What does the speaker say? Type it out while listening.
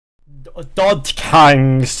Dod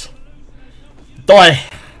Kangs. Dod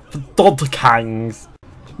Kangs.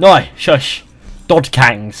 No, shush. Dod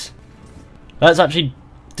Kangs. Let's actually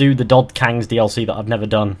do the Dod Kangs DLC that I've never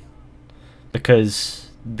done. Because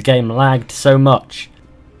the game lagged so much.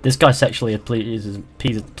 This guy sexually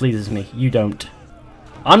pleases me. You don't.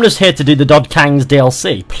 I'm just here to do the Dod Kangs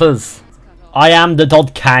DLC, please. I am the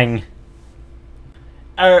Dod Kang.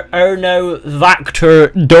 No, Vector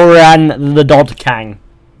Duran the Dod Kang.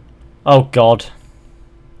 Oh god.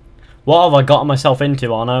 What have I gotten myself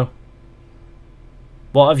into, Arno?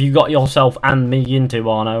 What have you got yourself and me into,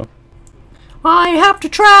 Arno? I have to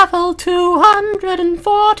travel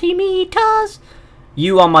 240 meters.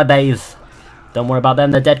 You on my base. Don't worry about them,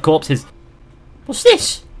 they're dead corpses. What's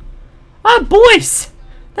this? Oh, boys!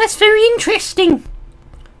 That's very interesting.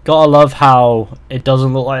 Gotta love how it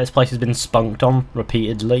doesn't look like this place has been spunked on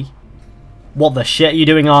repeatedly. What the shit are you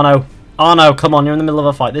doing, Arno? Arno, come on, you're in the middle of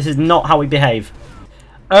a fight. This is not how we behave.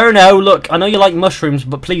 Oh no, look, I know you like mushrooms,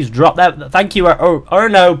 but please drop that. Thank you, oh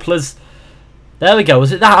no, please. There we go.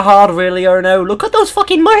 Was it that hard, really? Oh no, look at those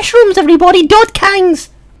fucking mushrooms, everybody. Dod Kangs.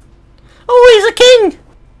 Oh, he's a king.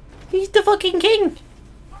 He's the fucking king.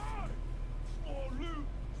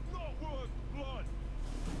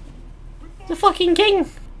 The fucking king.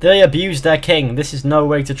 They abused their king. This is no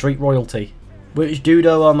way to treat royalty. Which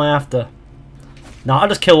dudo am I after? Nah, I'll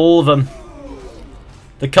just kill all of them.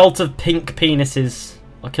 The cult of pink penises.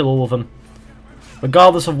 I'll kill all of them.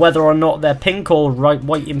 Regardless of whether or not they're pink or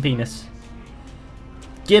white in penis.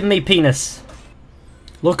 Give me penis.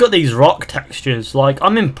 Look at these rock textures. Like,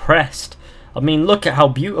 I'm impressed. I mean, look at how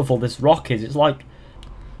beautiful this rock is. It's like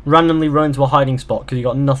randomly run to a hiding spot because you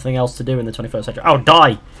got nothing else to do in the 21st century. Oh,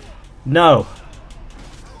 die! No.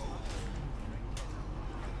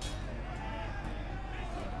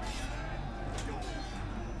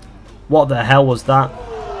 What the hell was that?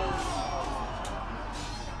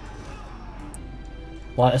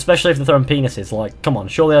 Like, especially if they're throwing penises. Like, come on,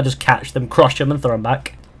 surely I'll just catch them, crush them, and throw them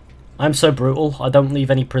back. I'm so brutal. I don't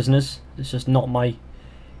leave any prisoners. It's just not my...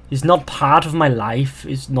 It's not part of my life.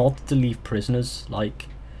 It's not to leave prisoners. Like,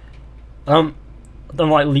 I don't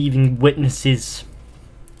like leaving witnesses.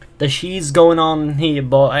 The she's going on here,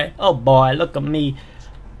 boy. Oh boy, look at me.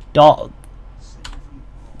 Look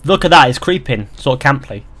at that, it's creeping. Sort of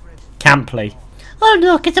camply. Camply. Oh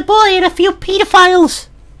look, it's a boy and a few pedophiles.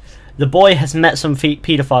 The boy has met some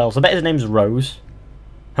pedophiles. I bet his name's Rose.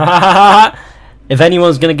 If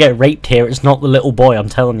anyone's gonna get raped here, it's not the little boy, I'm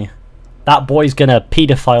telling you. That boy's gonna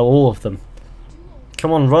pedophile all of them.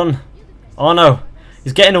 Come on, run. Oh no,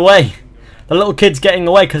 he's getting away. The little kid's getting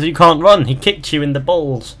away because you can't run. He kicked you in the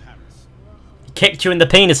balls. He kicked you in the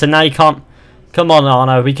penis and now you can't. Come on,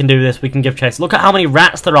 Arno, we can do this. We can give chase. Look at how many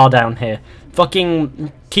rats there are down here.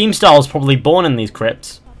 Fucking Keemstar's probably born in these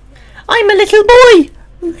crypts. I'm a little boy.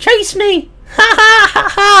 Chase me. Ha ha ha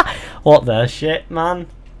ha. What the shit, man?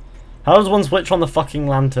 How does one switch on the fucking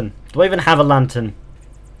lantern? Do I even have a lantern?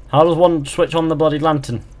 How does one switch on the bloody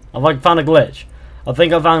lantern? Have I found a glitch? I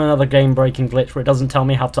think I found another game-breaking glitch where it doesn't tell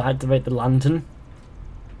me how to activate the lantern.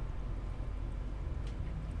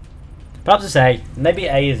 Perhaps it's A. Maybe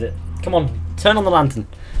A is it. Come on, turn on the lantern.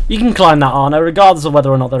 You can climb that, Arno, regardless of whether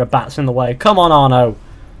or not there are bats in the way. Come on, Arno.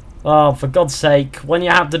 Oh, for God's sake. When you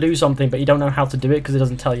have to do something but you don't know how to do it because it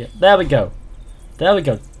doesn't tell you. There we go. There we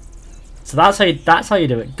go. So that's how you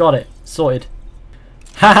do it. Got it. Sorted.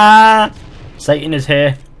 Haha! Satan is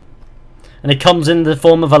here. And it comes in the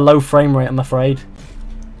form of a low frame rate, I'm afraid.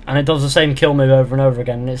 And it does the same kill move over and over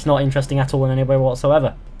again. And it's not interesting at all in any way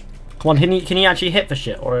whatsoever. Come on, can you actually hit for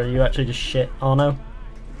shit? Or are you actually just shit, Arno?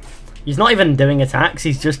 He's not even doing attacks.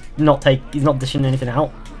 He's just he's not dishing anything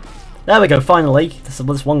out. There we go, finally.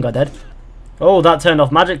 This one guy dead. Oh, that turned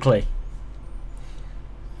off magically.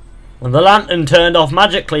 And the lantern turned off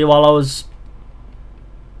magically while I was...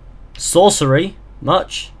 Sorcery?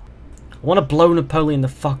 Much? I want to blow Napoleon the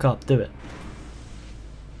fuck up. Do it.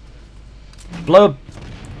 Blow...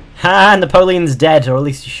 Ha! Napoleon's dead, or at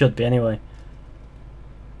least he should be anyway.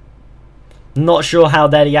 Not sure how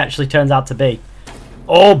dead he actually turns out to be.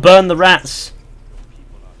 Oh, burn the rats.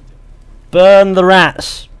 Burn the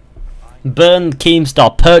rats. Burn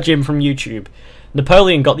Keemstar. Purge him from YouTube.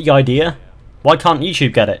 Napoleon got the idea. Why can't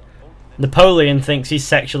YouTube get it? Napoleon thinks he's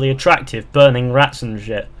sexually attractive, burning rats and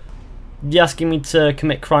shit. You asking me to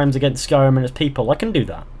commit crimes against Skyrim and its people? I can do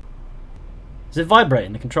that. Is it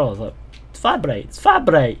vibrating, the controller? Look. It's vibrate. It's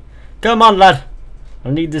vibrate. Come on, lad.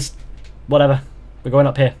 I need this... Whatever. We're going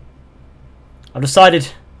up here. I've decided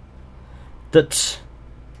that...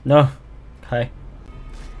 No. Okay.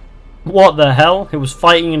 What the hell? He was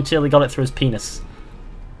fighting until he got it through his penis.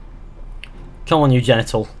 Come on, you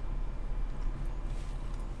genital.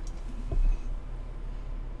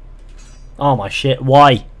 Oh my shit,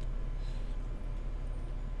 why?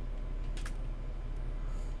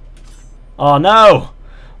 Oh no!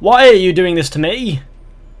 Why are you doing this to me?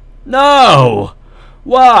 No!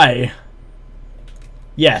 Why?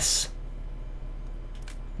 Yes.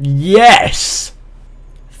 Yes!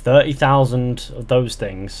 30,000 of those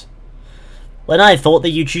things. When I thought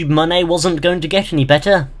the YouTube money wasn't going to get any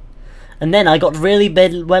better. And then I got really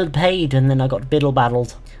well paid, and then I got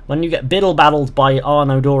biddle-baddled. When you get biddle-baddled by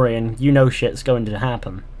Arno Dorian, you know shit's going to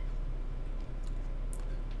happen.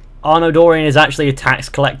 Arno Dorian is actually a tax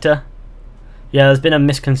collector. Yeah, there's been a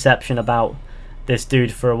misconception about this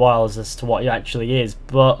dude for a while as to what he actually is,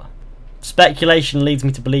 but speculation leads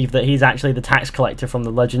me to believe that he's actually the tax collector from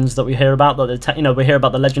the legends that we hear about. That we hear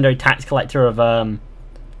about the legendary tax collector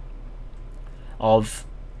of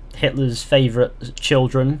Hitler's favourite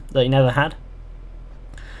children that he never had.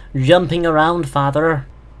 Jumping around, father.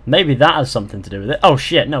 Maybe that has something to do with it. Oh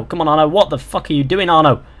shit, no, come on Arno, what the fuck are you doing,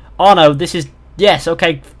 Arno? Arno, this is... Yes,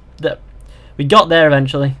 okay, we got there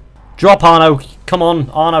eventually. Drop, Arno, come on,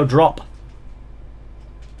 Arno, drop.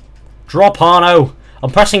 Drop, Arno. I'm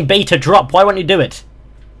pressing B to drop, why won't you do it?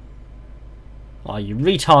 Oh, you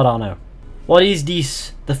retard, Arno. What is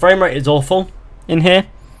this? The frame rate is awful in here.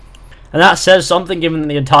 And that says something, given that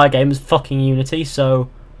the entire game is fucking Unity, so...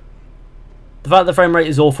 The fact the frame rate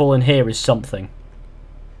is awful in here is something.